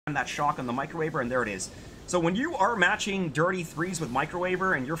that shock on the microwaver, and there it is. So when you are matching dirty 3s with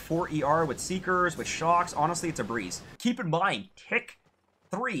microwaver and you're 4 ER with seekers, with shocks, honestly, it's a breeze. Keep in mind, tick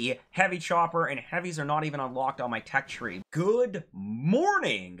 3, heavy chopper, and heavies are not even unlocked on my tech tree. Good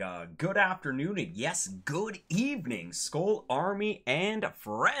morning, good afternoon, and yes, good evening, Skull Army and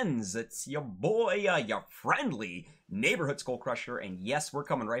friends. It's your boy, your friendly neighborhood SkullCrusher, and yes, we're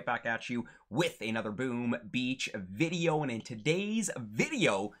coming right back at you with another Boom Beach video. And in today's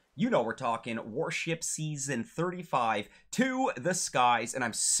video, you know we're talking Warship Season 35 to the skies, and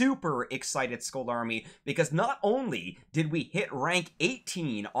I'm super excited, Skull Army, because not only did we hit rank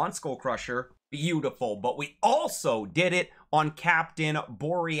 18 on SkullCrusher, beautiful, but we also did it on Captain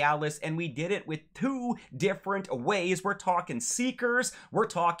Borealis, and we did it with 2 different ways. We're talking seekers, we're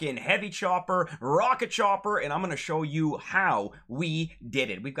talking heavy chopper, rocket chopper, and I'm going to show you how we did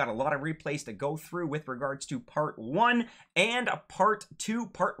it. We've got a lot of replays to go through with regards to part 1 and part 2.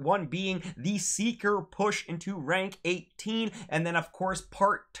 Part 1 being the seeker push into rank 18, and then of course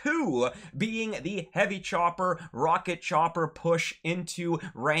part 2 being the heavy chopper, rocket chopper push into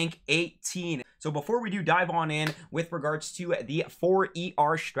rank 18. So before we do dive on in with regards to the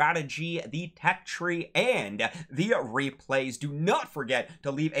 4ER strategy, the tech tree, and the replays, do not forget to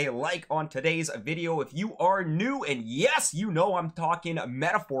leave a like on today's video if you are new. And yes, you know I'm talking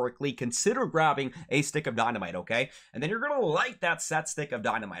metaphorically. Consider grabbing a stick of dynamite, okay? And then you're going to light that set stick of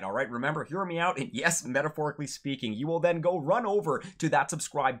dynamite, all right? Remember, hear me out. And yes, metaphorically speaking, you will then go run over to that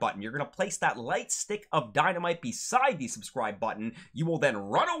subscribe button. You're going to place that light stick of dynamite beside the subscribe button. You will then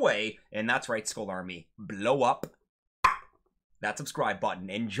run away, and that's right, Skull Army, blow up that subscribe button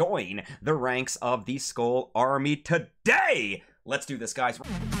and join the ranks of the Skull Army today. Let's do this, guys.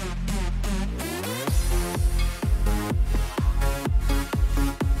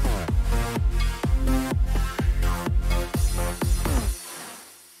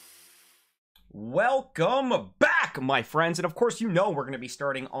 Welcome back, my friends, and of course you know we're going to be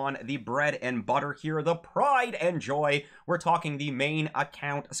starting on the bread and butter here, the pride and joy. We're talking the main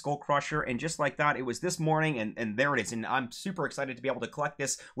account SkullCrusher, and just like that, it was this morning, and there it is, and I'm super excited to be able to collect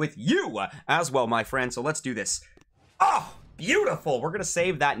this with you as well, my friends. So let's do this. Oh, beautiful. We're going to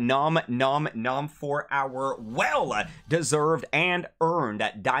save that nom for our well-deserved and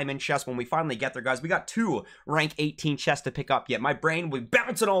earned diamond chest when we finally get there, guys. We got 2 rank 18 chests to pick up yet. My brain will be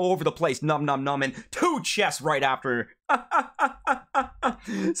bouncing all over the place, nom, and 2 chests right after.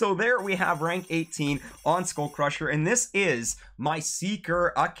 So there we have rank 18 on SkullCrusher, and this is my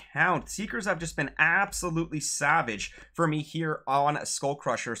seeker account. Seekers have just been absolutely savage for me here on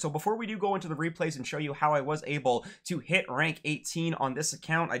SkullCrusher. So before we do go into the replays and show you how I was able to hit rank 18 on this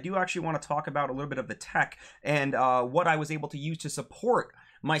account, I do actually want to talk about a little bit of the tech and what I was able to use to support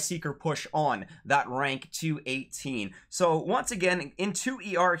my seeker push on that rank to 18. So once again, in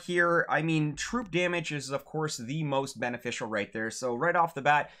 2ER here, I mean, troop damage is of course the most beneficial right there. So right off the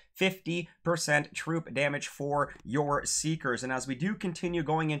bat, 50% troop damage for your seekers. And as we do continue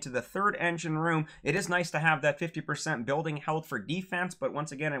going into the 3rd engine room, it is nice to have that 50% building health for defense, but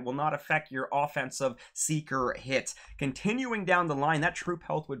once again, it will not affect your offensive seeker hits. Continuing down the line, that troop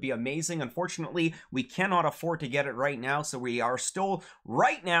health would be amazing. Unfortunately, we cannot afford to get it right now, so we are still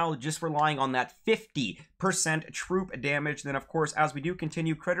right now just relying on that 50% troop damage. Then of course, as we do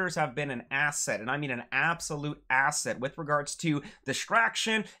continue, critters have been an asset, and I mean an absolute asset with regards to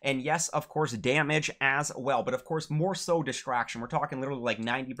distraction, and yes, of course, damage as well, but of course more so distraction. We're talking literally like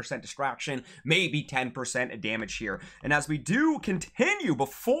 90% distraction, maybe 10% damage here. And as we do continue,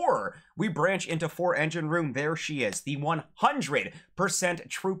 before we branch into 4 engine room, there she is, the 100%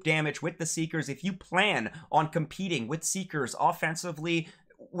 troop damage with the seekers. If you plan on competing with seekers offensively,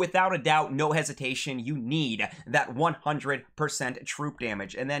 without a doubt, no hesitation, you need that 100% troop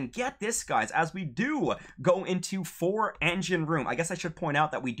damage. And then get this, guys, as we do go into 4 engine room, I guess I should point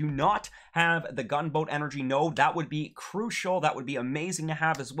out that we do not have the gunboat energy node. That would be crucial. That would be amazing to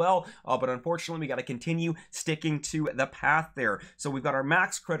have as well. But unfortunately, we got to continue sticking to the path there. So we've got our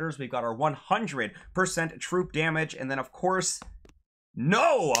max critters, we've got our 100% troop damage, and then of course,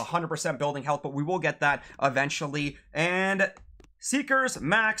 no 100% building health, but we will get that eventually. And Seekers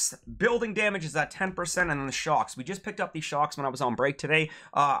max building damage is at 10%, and then the shocks. We just picked up these shocks when I was on break today.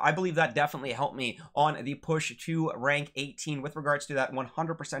 I believe that definitely helped me on the push to rank 18 with regards to that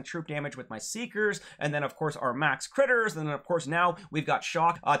 100% troop damage with my Seekers, and then of course our max critters, and then of course now we've got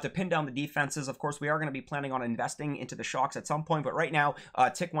shock to pin down the defenses. Of course we are going to be planning on investing into the shocks at some point, but right now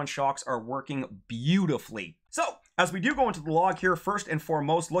tick 1 shocks are working beautifully. So as we do go into the log here, first and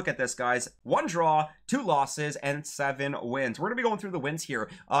foremost, look at this, guys. 1 draw, 2 losses, and 7 wins. We're going to be going through the wins here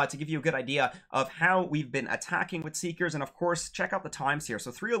to give you a good idea of how we've been attacking with Seekers. And of course, check out the times here.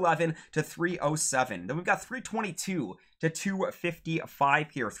 So 311 to 307. Then we've got 322 to 255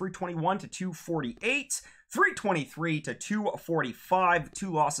 here. 321 to 248. 323 to 245.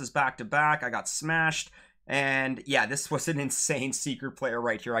 2 losses back to back. I got smashed. And yeah, this was an insane Seeker player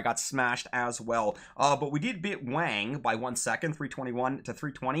right here. I got smashed as well. But we did beat Wang by 1 second, 321 to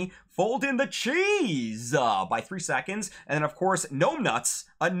 320. Fold in the cheese by 3 seconds. And then, of course, Gnome Nuts,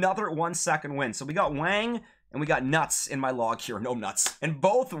 another 1 second win. So we got Wang and we got Nuts in my log here. Gnome Nuts. And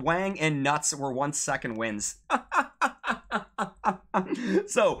both Wang and Nuts were 1 second wins.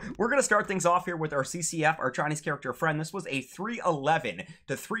 So we're going to start things off here with our CCF, our Chinese character friend. This was a 311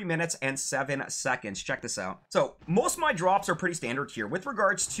 to 3 minutes and 7 seconds. Check this out. So most of my drops are pretty standard here. With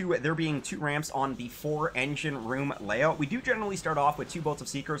regards to there being 2 ramps on the 4 engine room layout, we do generally start off with 2 boats of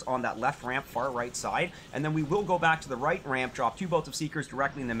Seekers on that left ramp, far right side. And then we will go back to the right ramp, drop 2 boats of Seekers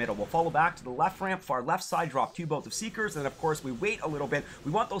directly in the middle. We'll follow back to the left ramp, far left side, drop 2 boats of Seekers. And of course, we wait a little bit.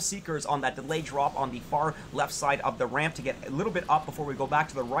 We want those Seekers on that delay drop on the far left side of the ramp to get a little bit up before we go back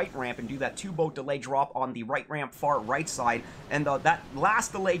to the right ramp and do that 2 boat delay drop on the right ramp, far right side. And that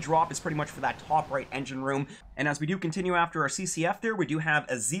last delay drop is pretty much for that top right engine room. And as we do continue after our CCF there, we do have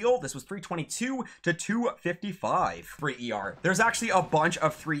a Zeal. This was 322 to 255. 3 ER. There's actually a bunch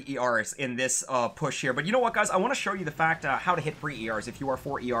of 3 ERs in this push here. But you know what, guys? I want to show you the fact how to hit 3 ERs if you are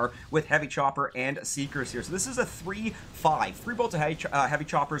 4 ER with Heavy Chopper and Seekers here. So this is a 3-5. 3 boats of heavy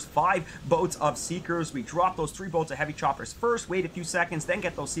Choppers, 5 boats of Seekers. We drop those 3 boats of Heavy Choppers first, wait a few seconds, then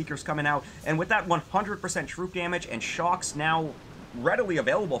get those Seekers coming out. And with that 100% troop damage and shocks now readily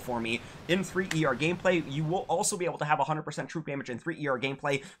available for me in 3 ER gameplay, you will also be able to have 100% troop damage in 3 ER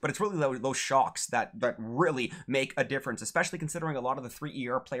gameplay, but it's really those shocks that really make a difference, especially considering a lot of the 3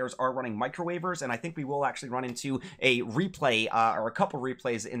 ER players are running microwavers, and I think we will actually run into a replay or a couple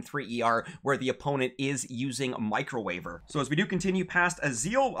replays in 3 ER where the opponent is using microwaver. So as we do continue past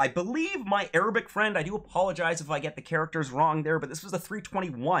Azil, I believe my Arabic friend, I do apologize if I get the characters wrong there, but this was a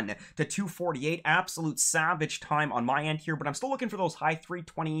 321 to 248, absolute savage time on my end here, but I'm still looking for those high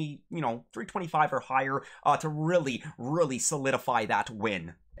 320, 325 or higher to really solidify that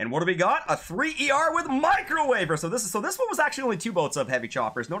win. And what do we got? A 3 ER with Microwaver. So this one was actually only 2 boats of Heavy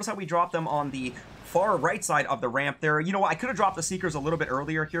Choppers. Notice how we dropped them on the far right side of the ramp there. You know what? I could have dropped the Seekers a little bit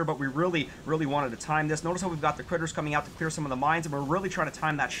earlier here, but we really wanted to time this. Notice how we've got the critters coming out to clear some of the mines, and we're really trying to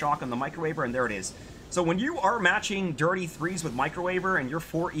time that shock on the Microwaver, and there it is. So when you are matching dirty 3s with Microwaver and you're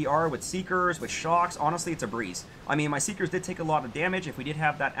 4 ER with Seekers, with shocks, honestly, it's a breeze. I mean, my Seekers did take a lot of damage. If we did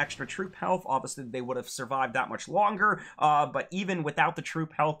have that extra troop health, obviously they would have survived that much longer. But even without the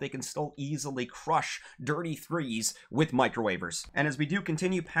troop health, they can still easily crush dirty 3s with Microwavers. And as we do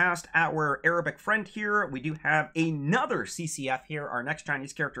continue past our Arabic friend here, we do have another CCF here, our next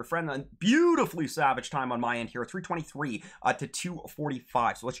Chinese character friend. A beautifully savage time on my end here, 323 to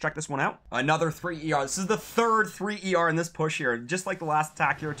 245. So let's check this one out. Another 3 ER. This is the 3rd 3 ER in this push here. Just like the last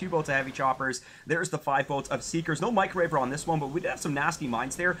attack here, 2 boats of Heavy Choppers. There's the 5 boats of Seekers. No Microwaver on this one, but we did have some nasty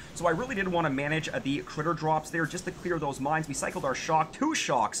mines there. So I really did want to manage the critter drops there just to clear those mines. We cycled our shock, 2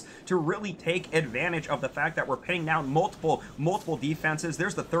 shocks, to really take advantage of the fact that we're pinning down multiple defenses.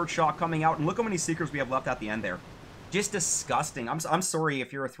 There's the 3rd shock coming out, and look how many Seekers we have left at the end there. Just disgusting. I'm sorry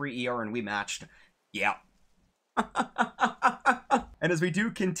if you're a 3 ER and we matched. Yeah. And as we do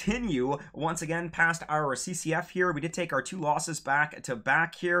continue, once again, past our CCF here, we did take our 2 losses back to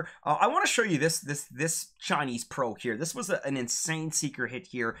back here. I want to show you this Chinese pro here. This was an insane Seeker hit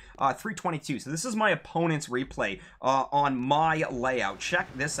here, 322. So this is my opponent's replay on my layout. Check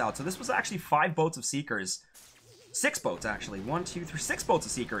this out. So this was actually 5 boats of Seekers. 6 boats, actually. 1, 2, 3, 6 boats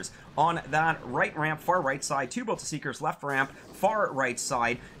of Seekers on that right ramp, far right side. 2 boats of Seekers, left ramp, far right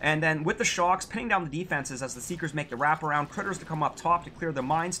side. And then with the shocks, pinning down the defenses as the Seekers make the wraparound. Critters to come up top to clear the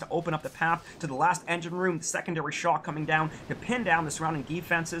mines, to open up the path to the last engine room. The secondary shock coming down to pin down the surrounding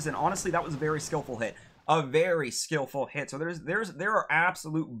defenses. And honestly, that was a very skillful hit. A very skillful hit. So there are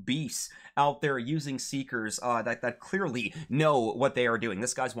absolute beasts out there using Seekers that clearly know what they are doing.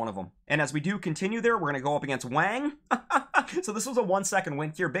 This guy's one of them. And as we do continue there, we're going to go up against Wang. So this was a 1 second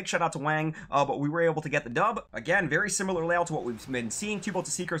win here. Big shout out to Wang, but we were able to get the dub. Again, very similar layout to what we've been seeing. 2 boats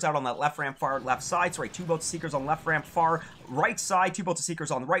of Seekers out on that left ramp, far left side. Sorry, 2 boats of Seekers on left ramp, far right side, 2 bolts of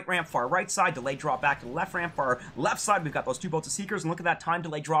Seekers on the right ramp, far right side, delayed drop back to the left ramp, far left side, we've got those 2 bolts of Seekers, and look at that time,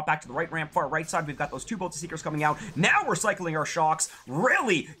 delayed drop back to the right ramp, far right side, we've got those 2 bolts of Seekers coming out. Now we're cycling our shocks,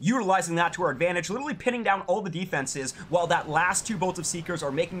 really utilizing that to our advantage, literally pinning down all the defenses, while that last 2 bolts of Seekers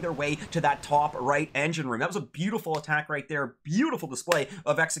are making their way to that top right engine room. That was a beautiful attack right there, beautiful display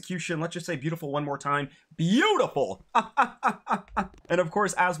of execution. Let's just say beautiful one more time. Beautiful! And of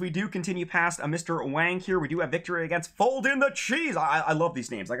course, as we do continue past Mr. Wang here, we do have victory against Fold in the Cheese. I love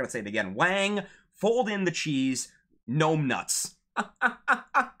these names. I gotta say it again. Wang, Fold in the Cheese, Gnome Nuts.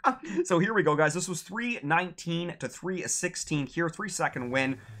 So here we go, guys. This was 319 to 316 here, 3-second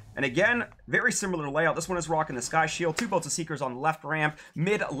win. And again, very similar layout. This one is rocking the Sky Shield, 2 bolts of Seekers on the left ramp,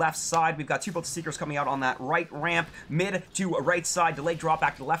 mid left side. We've got 2 bolts of Seekers coming out on that right ramp, mid to right side, delayed drop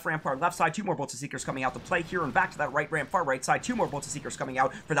back to the left ramp, far left side, 2 more bolts of Seekers coming out to play here, and back to that right ramp, far right side, 2 more bolts of Seekers coming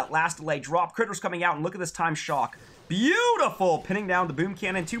out for that last delayed drop. Critters coming out, and look at this time shock. Beautiful! Pinning down the boom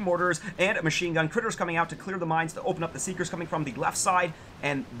cannon, 2 mortars, and a machine gun. Critters coming out to clear the mines to open up the Seekers coming from the left side,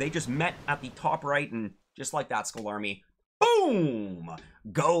 and they just met at the top right, and just like that, Skull Army, boom!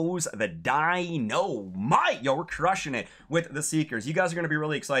 Goes the dynamite. Yo, we're crushing it with the Seekers. You guys are going to be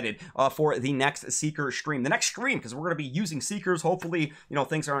really excited for the next Seeker stream. The next stream, because we're going to be using Seekers. Hopefully, you know,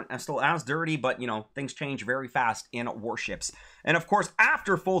 things aren't still as dirty, but, you know, things change very fast in Warships. And, of course,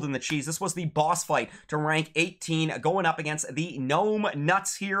 after Fold in the Cheese, this was the boss fight to rank 18, going up against the Gnome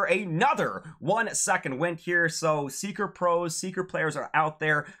Nuts here. Another 1-second win here. So, Seeker pros, Seeker players are out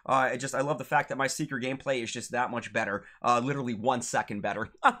there. I love the fact that my Seeker gameplay is just that much better. Literally 1 second better.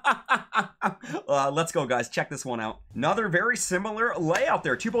 Let's go, guys. Check this one out. Another very similar layout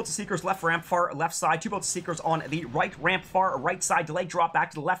there. 2 bolts of Seekers left ramp, far left side. 2 bolts of Seekers on the right ramp, far right side. Delayed drop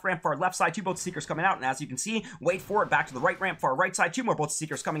back to the left ramp, far left side. 2 bolts of Seekers coming out. And as you can see, wait for it, back to the right ramp, far right side. 2 more bolts of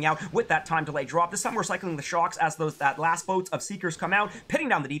Seekers coming out with that time delay drop. This time we're cycling the shocks as that last boats of Seekers come out, pinning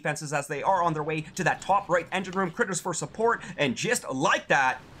down the defenses as they are on their way to that top right engine room. Critters for support. And just like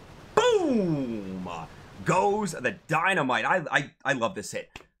that, boom! Goes the dynamite. I love this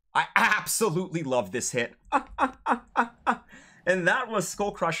hit. I absolutely love this hit. And that was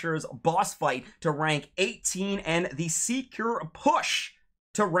SkullCrusher's boss fight to rank 18 and the Seeker push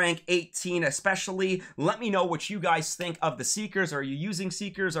to rank 18, especially. Let me know what you guys think of the Seekers. Are you using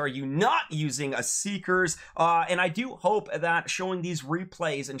Seekers? Are you not using a Seekers? And I do hope that showing these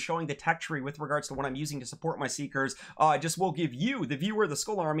replays and showing the tech tree with regards to what I'm using to support my Seekers just will give you, the viewer, the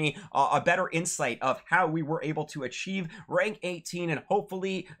Skull Army, a better insight of how we were able to achieve rank 18, and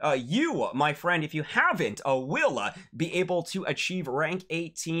hopefully you, my friend, if you haven't, will be able to achieve rank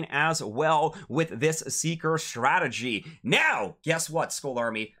 18 as well with this Seeker strategy. Now, guess what, Skull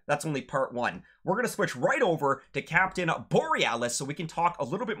Army? That's only part 1. We're going to switch right over to Captain Borealis so we can talk a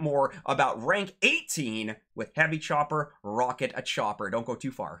little bit more about rank 18 with Heavy Chopper, Rocket Chopper. Don't go too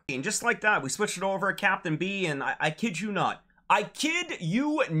far. And just like that, we switched it over to Captain B, and I kid you not. I kid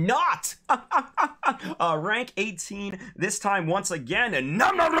you not. Rank 18 this time once again. And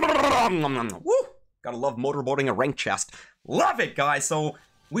woo! Gotta love motorboating a rank chest. Love it, guys. So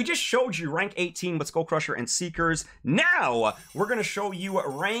we just showed you rank 18 with SkullCrusher and Seekers. Now, we're going to show you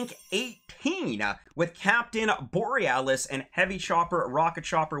rank 18 with Captain Borealis and Heavy Chopper, Rocket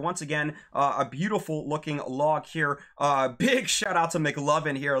Chopper. Once again, a beautiful looking log here. Big shout out to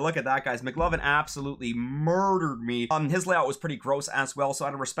McLovin here. Look at that, guys. McLovin absolutely murdered me. His layout was pretty gross as well, so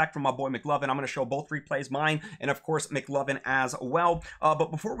out of respect for my boy McLovin, I'm going to show both replays, mine and of course McLovin as well.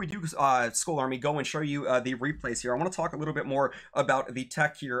 But before we do, Skull Army, go and show you the replays here, I want to talk a little bit more about the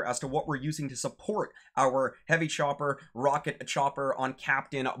tech here as to what we're using to support our Heavy Chopper, Rocket Chopper on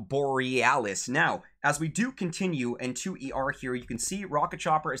Captain Borealis. Now, as we do continue into ER here, you can see Rocket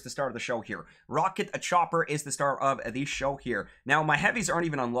Chopper is the start of the show here. Rocket Chopper is the start of the show here. Now, my heavies aren't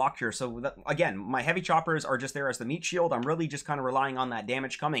even unlocked here, so again, my Heavy Choppers are just there as the meat shield. I'm really just kind of relying on that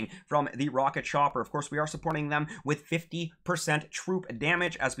damage coming from the Rocket Chopper. Of course, we are supporting them with 50% troop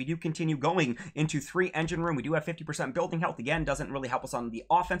damage as we do continue going into 3 engine room. We do have 50% building health. Again, doesn't really help us on the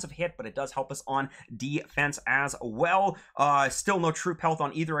offensive hit, but it does help us on defense as well. Still no troop health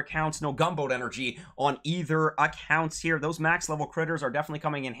on either accounts, no gunboat energy on either accounts here. Those max level critters are definitely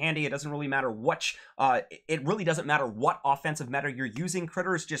coming in handy. It doesn't really matter which, it really doesn't matter what offensive meta you're using.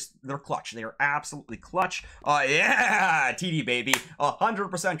 Critters just, they're clutch. They are absolutely clutch. Yeah, TD baby.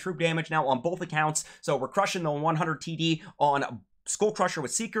 100% troop damage now on both accounts. So we're crushing the 100 TD on SkullCrusher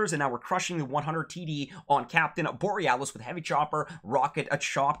with Seekers, and now we're crushing the 100 TD on Captain Borealis with Heavy Chopper, Rocket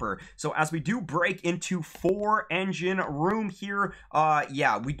Chopper. So as we do break into 4 engine room here,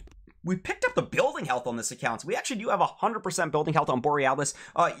 yeah, we picked up the building health on this account. So we actually do have 100% building health on Borealis.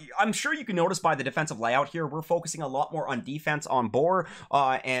 I'm sure you can notice by the defensive layout here, we're focusing a lot more on defense on Bore,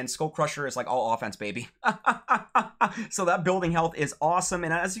 and SkullCrusher is like all offense, baby. So that building health is awesome.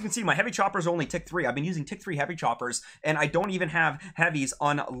 And as you can see, my heavy choppers are only tick 3. I've been using tick 3 heavy choppers, and I don't even have heavies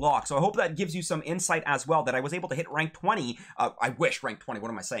unlocked. So I hope that gives you some insight as well, that I was able to hit rank 20. I wish rank 20,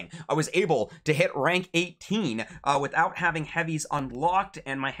 what am I saying? I was able to hit rank 18 without having heavies unlocked,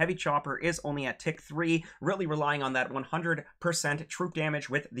 and my heavy chopper is only at tick 3, really relying on that 100% troop damage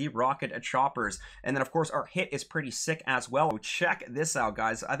with the rocket choppers. And then of course our hit is pretty sick as well. Check this out,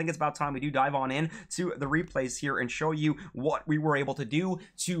 guys. I think it's about time we do dive on in to the replays here and show you what we were able to do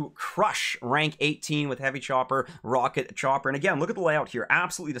to crush rank 18 with heavy chopper, rocket chopper. And again, look at the layout here,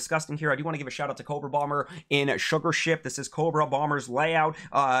 absolutely disgusting here. I do want to give a shout out to Cobra Bomber in Sugar Ship. This is Cobra Bomber's layout,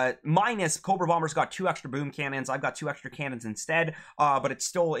 minus Cobra Bomber's got 2 extra boom cannons. I've got 2 extra cannons instead, but it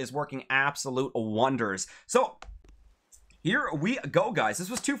still is working absolute wonders. So here we go, guys. This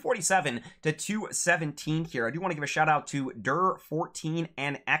was 247 to 217 here. I do want to give a shout out to Dur14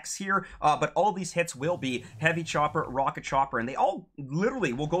 and X here, but all these hits will be heavy chopper, rocket chopper, and they all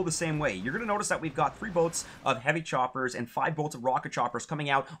literally will go the same way. You're going to notice that we've got 3 boats of heavy choppers and 5 boats of rocket choppers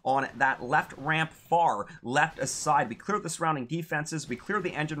coming out on that left ramp, far left side. We cleared the surrounding defenses, we cleared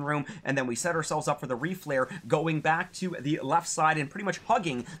the engine room, and then we set ourselves up for the reflare, going back to the left side and pretty much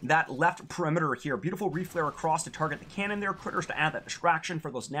hugging that left perimeter here. Beautiful reflare across to target the cannon there, critters to add that distraction for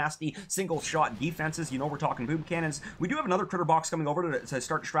those nasty single shot defenses. You know, we're talking boom cannons. We do have another critter box coming over to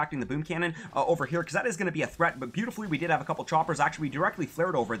start distracting the boom cannon over here, because that is going to be a threat. But beautifully, we did have a couple choppers. Actually, we directly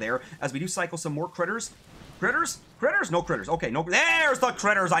flared over there as we do cycle some more critters. Critters? No critters. Okay, no, there's the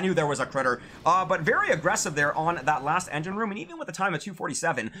critters. I knew there was a critter. But very aggressive there on that last engine room. And even with the time of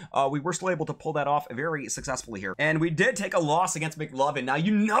 247, we were still able to pull that off very successfully here. And we did take a loss against McLovin. Now,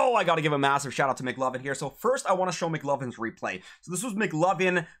 you know I got to give a massive shout out to McLovin here. So first, I want to show McLovin's replay. So this was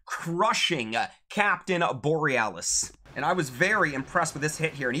McLovin crushing Captain Borealis. And I was very impressed with this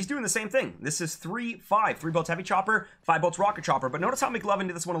hit here. And he's doing the same thing. This is 3-5. 3 boats heavy chopper, 5 boats rocket chopper. But notice how McLovin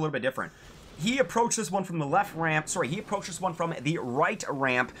did this one a little bit different. He approached this one from the left ramp. Sorry, he approached this one from the right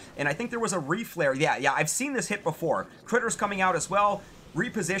ramp. And I think there was a reflare. Yeah, I've seen this hit before. Critters coming out as well.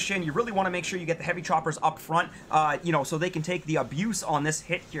 Reposition. You really want to make sure you get the heavy choppers up front, you know, so they can take the abuse on this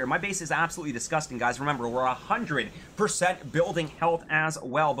hit here. My base is absolutely disgusting, guys. Remember, we're 100% building health as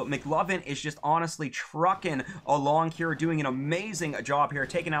well, but McLovin is just honestly trucking along here, doing an amazing job here,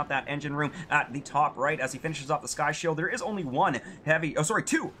 taking out that engine room at the top right as he finishes off the sky shield. There is only 1 heavy, oh, sorry,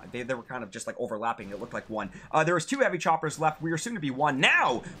 2. They were kind of just like overlapping. It looked like 1. There was 2 heavy choppers left. We are soon to be 1.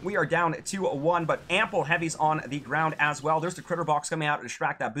 Now we are down to 1, but ample heavies on the ground as well. There's the critter box coming out to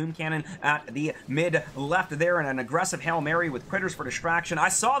distract that boom cannon at the mid left there, and an aggressive Hail Mary with critters for distraction. I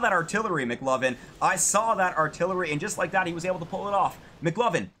saw that artillery, McLovin. I saw that artillery, and just like that, he was able to pull it off.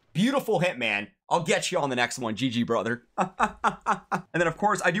 McLovin, beautiful hit, man. I'll get you on the next one. GG, brother. And then, of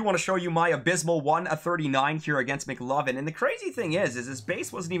course, I do want to show you my abysmal 139 here against McLovin. And the crazy thing is his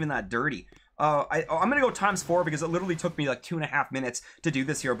base wasn't even that dirty. I'm going to go ×4 because it literally took me like 2.5 minutes to do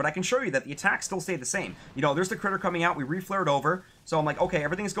this here. But I can show you that the attacks still stay the same. You know, there's the critter coming out. We reflared over. So I'm like, okay,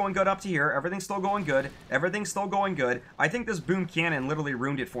 everything's going good up to here. Everything's still going good. Everything's still going good. I think this boom cannon literally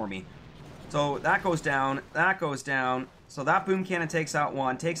ruined it for me. So that goes down. That goes down. So that boom cannon takes out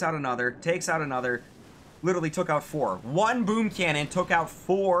 1, takes out another, takes out another. Literally took out 4. 1 boom cannon took out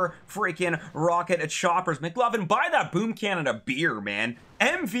 4 freaking rocket choppers. McLovin, buy that boom cannon a beer, man.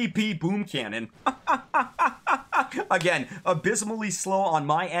 MVP boom cannon. Again, abysmally slow on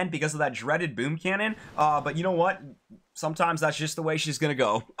my end because of that dreaded boom cannon. But you know what? Sometimes that's just the way she's gonna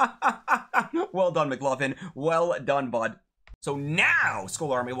go. Well done, McLovin. Well done, bud. So now,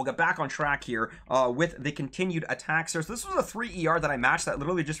 Skull Army, we'll get back on track here with the continued attacks here. So this was a 3 ER that I matched that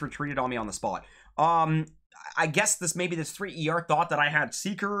literally just retreated on me on the spot. I guess this 3 ER thought that I had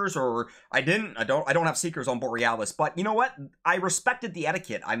Seekers, or I didn't. I don't have Seekers on Borealis, but you know what? I respected the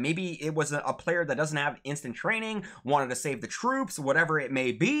etiquette. Maybe it was a player that doesn't have instant training, wanted to save the troops, whatever it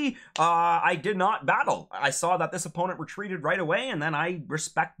may be. I did not battle. I saw that this opponent retreated right away, and then I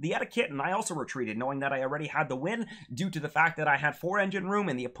respect the etiquette, and I also retreated, knowing that I already had the win due to the fact that I had 4 engine room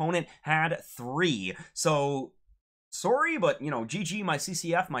and the opponent had 3. So sorry, but, you know, GG, my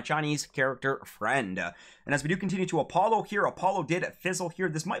CCF, my Chinese character friend. And as we do continue to Apollo here, Apollo did fizzle here.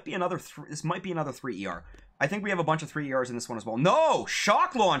 This might be another 3 ER. I think we have a bunch of 3 ERs in this one as well. No!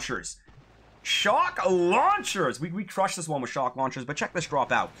 Shock launchers! Shock launchers! We crushed this one with shock launchers, but check this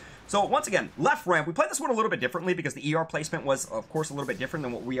drop out. So once again, left ramp, we played this one a little bit differently because the ER placement was, of course, a little bit different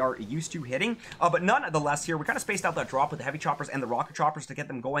than what we are used to hitting. But nonetheless here, we kind of spaced out that drop with the heavy choppers and the rocket choppers to get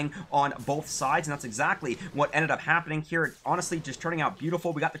them going on both sides. And that's exactly what ended up happening here. Honestly, just turning out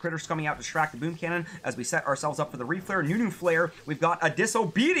beautiful. We got the critters coming out to distract the boom cannon as we set ourselves up for the reflare. New flare. We've got a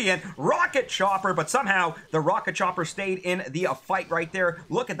disobedient rocket chopper, but somehow the rocket chopper stayed in the fight right there.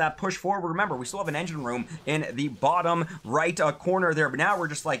 Look at that push forward. Remember, we still have an engine room in the bottom right corner there, but now we're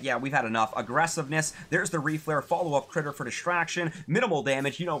just like, yeah, we've had enough aggressiveness. There's the reflare, follow-up critter for distraction, minimal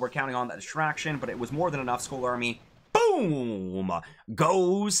damage. You know we're counting on that distraction, but it was more than enough. Skull Army, boom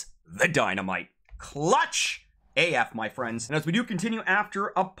goes the dynamite. Clutch AF, my friends. And as we do continue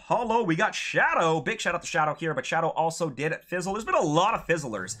after Apollo, we got Shadow. Big shout out to Shadow here, but Shadow also did fizzle. There's been a lot of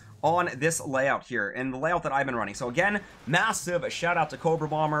fizzlers on this layout here, and the layout that I've been running. So again, massive shout out to Cobra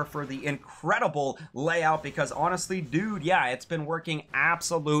Bomber for the incredible layout, because honestly, dude, yeah, it's been working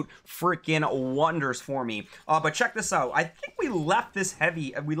absolute freaking wonders for me. But check this out. I think we let this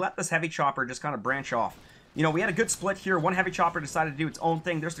heavy chopper just kind of branch off. You know, we had a good split here. One heavy chopper decided to do its own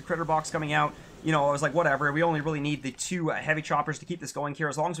thing. There's the critter box coming out. You know, I was like, whatever. We only really need the two heavy choppers to keep this going here,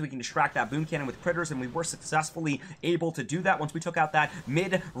 as long as we can distract that boom cannon with critters, and we were successfully able to do that. Once we took out that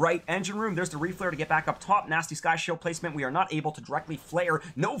mid-right engine room, there's the reflare to get back up top. Nasty sky shield placement. We are not able to directly flare.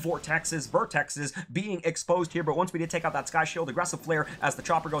 No vertexes being exposed here, but once we did take out that sky shield, aggressive flare as the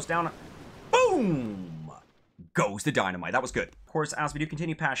chopper goes down. Boom! Goes the dynamite. That was good. Of course, as we do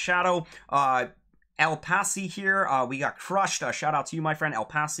continue past Shadow, El Pasi here, we got crushed. Shout out to you, my friend, El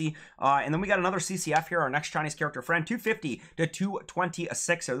Pasi. And then we got another CCF here, our next Chinese character friend, 250 to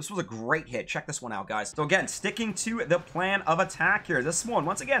 226 here. This was a great hit. Check this one out, guys. So again, sticking to the plan of attack here. This one,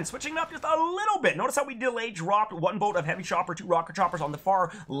 once again, switching up just a little bit. Notice how we delayed dropped one boat of heavy chopper, two rocket choppers on the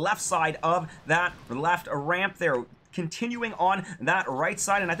far left side of that left ramp there. Continuing on that right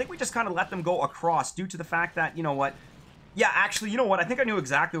side, and I think we just kind of let them go across due to the fact that, you know what, yeah, actually, you know what? I think I knew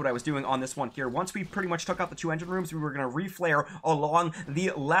exactly what I was doing on this one here. Once we pretty much took out the two engine rooms, we were going to reflare along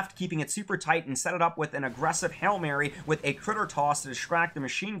the left, keeping it super tight, and set it up with an aggressive Hail Mary with a critter toss to distract the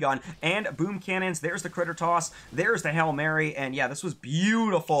machine gun and boom cannons. There's the critter toss. There's the Hail Mary. And yeah, this was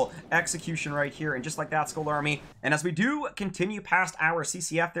beautiful execution right here. And just like that, Skull Army. And as we do continue past our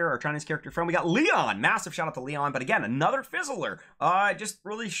CCF there, our Chinese character friend, we got Leon. Massive shout out to Leon. But again, another fizzler. It just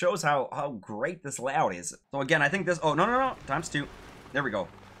really shows how great this layout is. So again, I think this... Oh, no. Times two. There we go.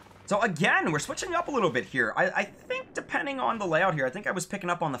 So again, we're switching up a little bit here. I think depending on the layout here, I think I was picking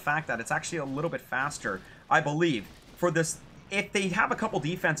up on the fact that it's actually a little bit faster, I believe, for this. If they have a couple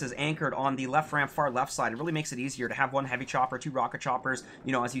defenses anchored on the left ramp, far left side, it really makes it easier to have one heavy chopper, two rocket choppers,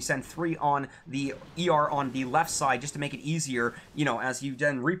 you know, as you send three on the ER on the left side, just to make it easier, you know, as you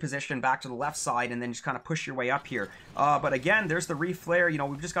then reposition back to the left side and then just kind of push your way up here. But again, there's the reflare. You know,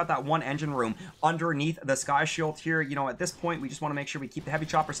 we've just got that one engine room underneath the sky shield here. You know, at this point, we just want to make sure we keep the heavy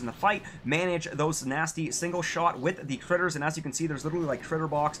choppers in the fight, manage those nasty single shot with the critters. And as you can see, there's literally like critter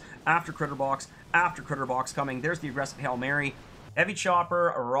box after critter box after critter box coming. There's the aggressive Hail Mary. Heavy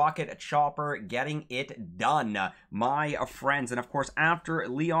chopper, rocket chopper, getting it done, my friends. And of course, after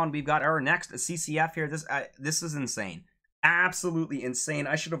Leon, we've got our next CCF here. This is insane. Absolutely insane.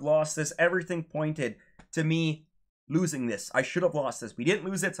 I should have lost this. Everything pointed to me losing this. I should have lost this. We didn't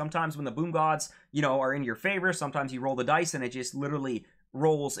lose it. Sometimes when the boom gods, you know, are in your favor, sometimes you roll the dice and it just literally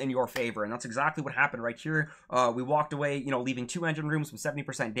rolls in your favor, and that's exactly what happened right here. We walked away, you know, leaving two engine rooms with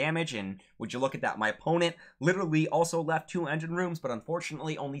 70% damage, and would you look at that, my opponent literally also left two engine rooms, but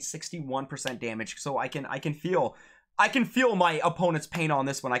unfortunately only 61% damage. So I can feel my opponent's pain on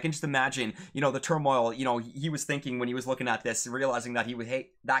this one. I can just imagine, you know, the turmoil, you know, he was thinking when he was looking at this, realizing that he would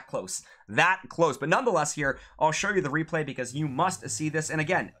hate that close. But nonetheless here, I'll show you the replay because you must see this. And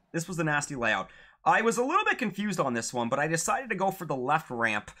again, this was the nasty layout. I was a little bit confused on this one, but I decided to go for the left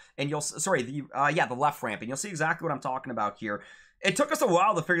ramp, and the left ramp, and you'll see exactly what I'm talking about here. It took us a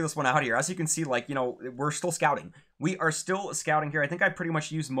while to figure this one out here. As you can see, like, you know, we're still scouting. We are still scouting here. I think I pretty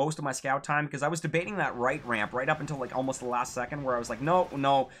much used most of my scout time because I was debating that right ramp right up until like almost the last second, where I was like,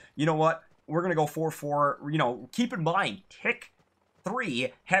 no, you know what? We're gonna go 4-4. You know, keep in mind, tick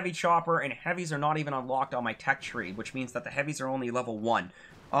 3 heavy chopper, and heavies are not even unlocked on my tech tree, which means that the heavies are only level 1.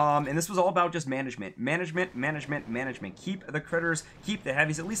 And this was all about just management. Keep the critters, keep the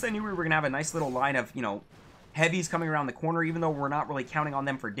heavies. At least I knew we were going to have a nice little line of, you know, heavies coming around the corner, even though we're not really counting on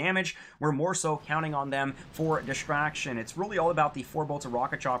them for damage. We're more so counting on them for distraction. It's really all about the 4 bolts of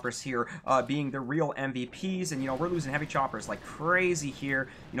rocket choppers here being the real MVPs. And, you know, we're losing heavy choppers like crazy here.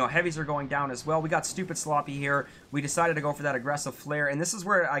 You know, heavies are going down as well. We got stupid sloppy here. We decided to go for that aggressive flare. And this is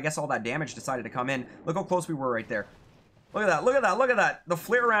where I guess all that damage decided to come in. Look how close we were right there. Look at that, look at that, look at that. The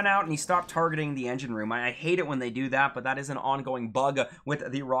flare ran out and he stopped targeting the engine room. I hate it when they do that, but that is an ongoing bug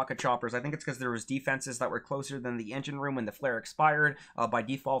with the rocket choppers. I think it's because there was defenses that were closer than the engine room when the flare expired. By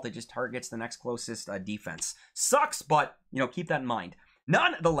default, it just targets the next closest defense. Sucks, but, you know, keep that in mind.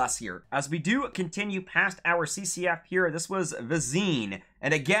 Nonetheless here, as we do continue past our CCF here, this was Vizine.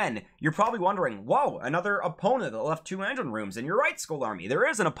 And again, you're probably wondering, whoa, another opponent that left 2 engine rooms. And you're right, Skull Army, there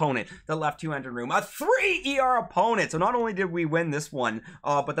is an opponent that left 2 engine room. A 3 ER opponent. So not only did we win this one,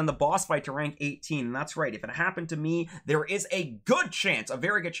 but then the boss fight to rank 18. And that's right, if it happened to me, there is a good chance, a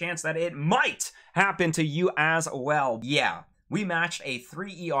very good chance that it might happen to you as well. Yeah. We matched a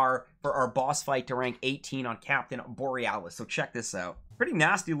 3 ER for our boss fight to rank 18 on Captain Borealis. So check this out. Pretty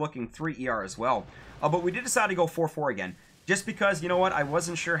nasty looking 3 ER as well. But we did decide to go 4-4 again. Just because, you know what, I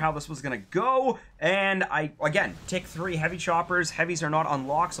wasn't sure how this was going to go. And I, again, take 3 heavy choppers. Heavies are not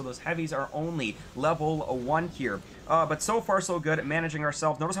unlocked, so those heavies are only level 1 here. But so far, so good at managing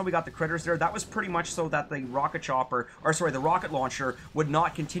ourselves. Notice how we got the critters there. That was pretty much so that the rocket chopper, or sorry, the rocket launcher would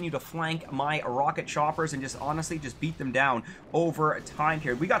not continue to flank my rocket choppers and just honestly just beat them down over time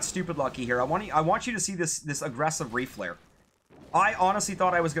here. We got stupid lucky here. I want you to see this aggressive reflare. I honestly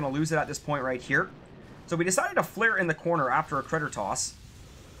thought I was going to lose it at this point right here. So we decided to flare in the corner after a critter toss.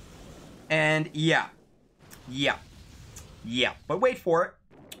 And yeah. But wait for it.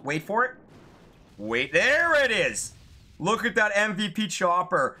 Wait for it. Wait, there it is. Look at that MVP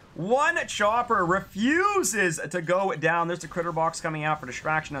chopper. One chopper refuses to go down. There's the critter box coming out for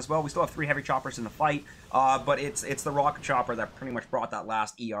distraction as well. We still have 3 heavy choppers in the fight, but it's the rocket chopper that pretty much brought that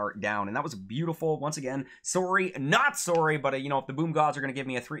last ER down, and that was beautiful. Once again, sorry, not sorry, but you know, if the boom gods are going to give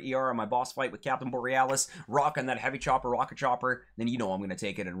me a 3 ER on my boss fight with Captain Borealis, rocking that heavy chopper, rocket chopper, then you know I'm going to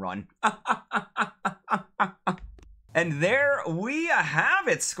take it and run. And there we have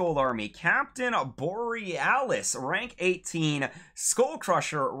it, Skull Army. Captain Borealis, rank 18.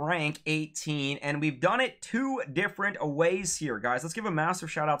 SkullCrusher, rank 18. And we've done it 2 different ways here, guys. Let's give a massive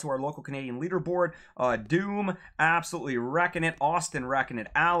shout out to our local Canadian leaderboard. Doom, absolutely wrecking it. Austin, wrecking it.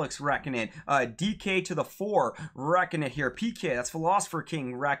 Alex, wrecking it. DK to the 4, wrecking it here. PK, that's Philosopher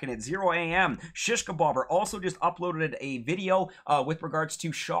King, wrecking it. 0 AM, Shishka Bobber also just uploaded a video with regards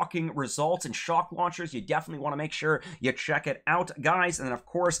to shocking results and shock launchers. You definitely want to make sure you check it out, guys. And then, of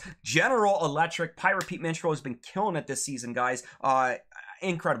course, General Electric. Pirate Pete Minstrel has been killing it this season, guys.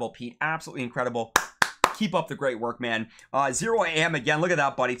 Incredible, Pete. Absolutely incredible. Keep up the great work, man. 0 AM again. Look at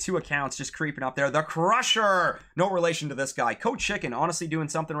that, buddy. 2 accounts just creeping up there. The Crusher. No relation to this guy. Code Chicken, honestly doing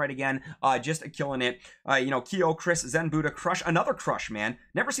something right again. Just killing it. You know, Kyo, Chris, Zen Buddha, Crush. Another Crush, man.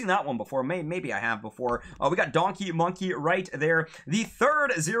 Never seen that one before. Maybe I have before. We got Donkey Monkey right there. The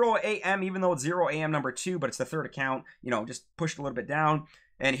third 0 AM, even though it's 0 AM number 2, but it's the 3rd account. You know, just pushed a little bit down.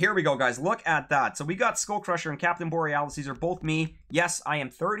 And here we go, guys. Look at that. So we got SkullCrusher and Captain Borealis. These are both me. Yes, I am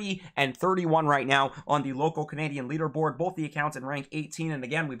 30 and 31 right now on the local Canadian leaderboard. Both the accounts in rank 18. And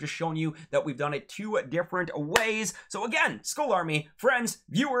again, we've just shown you that we've done it 2 different ways. So again, Skull Army, friends,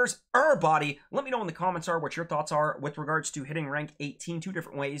 viewers, everybody, let me know in the comments what your thoughts are with regards to hitting rank 18 2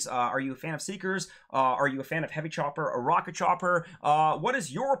 different ways. Are you a fan of Seekers? Are you a fan of Heavy Chopper or Rocket Chopper? What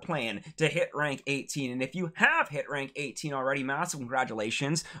is your plan to hit rank 18? And if you have hit rank 18 already, massive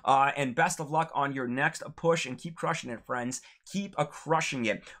congratulations. And best of luck on your next push, and keep crushing it, friends. Keep crushing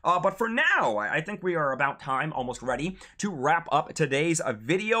it. But for now, I think we are about time, almost ready to wrap up today's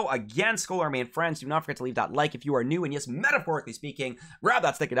video. Again, Skull Army and friends, do not forget to leave that like if you are new, and yes, metaphorically speaking, grab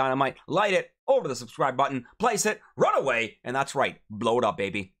that stick of dynamite, light it, over the subscribe button, place it, run away, and that's right, blow it up,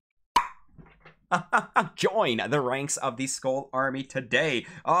 baby. Join the ranks of the Skull Army today.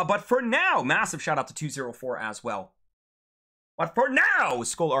 But for now, massive shout out to 204 as well. But for now,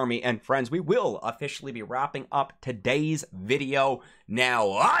 Skull Army and friends, we will officially be wrapping up today's video.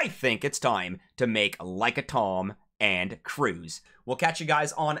 Now, I think it's time to make like a Tom and cruise. We'll catch you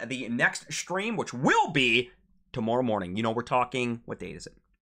guys on the next stream, which will be tomorrow morning. You know, we're talking, what date is it?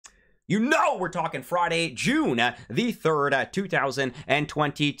 You know we're talking Friday, June the 3rd,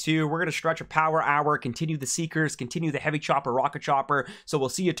 2022. We're going to stretch a power hour, continue the Seekers, continue the Heavy Chopper, Rocket Chopper. So we'll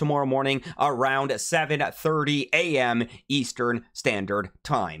see you tomorrow morning around 7:30 AM Eastern Standard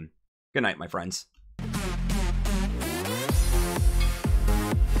Time. Good night, my friends.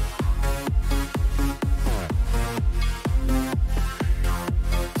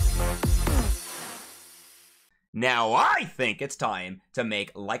 Now I think it's time to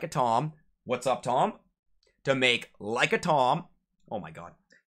make like a Tom. What's up, Tom? To make like a Tom. Oh my God.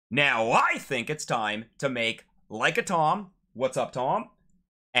 Now I think it's time to make like a Tom. What's up, Tom?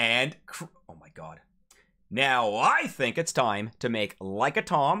 And oh my God. Now I think it's time to make like a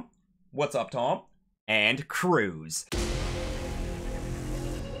Tom. What's up, Tom? And cruise.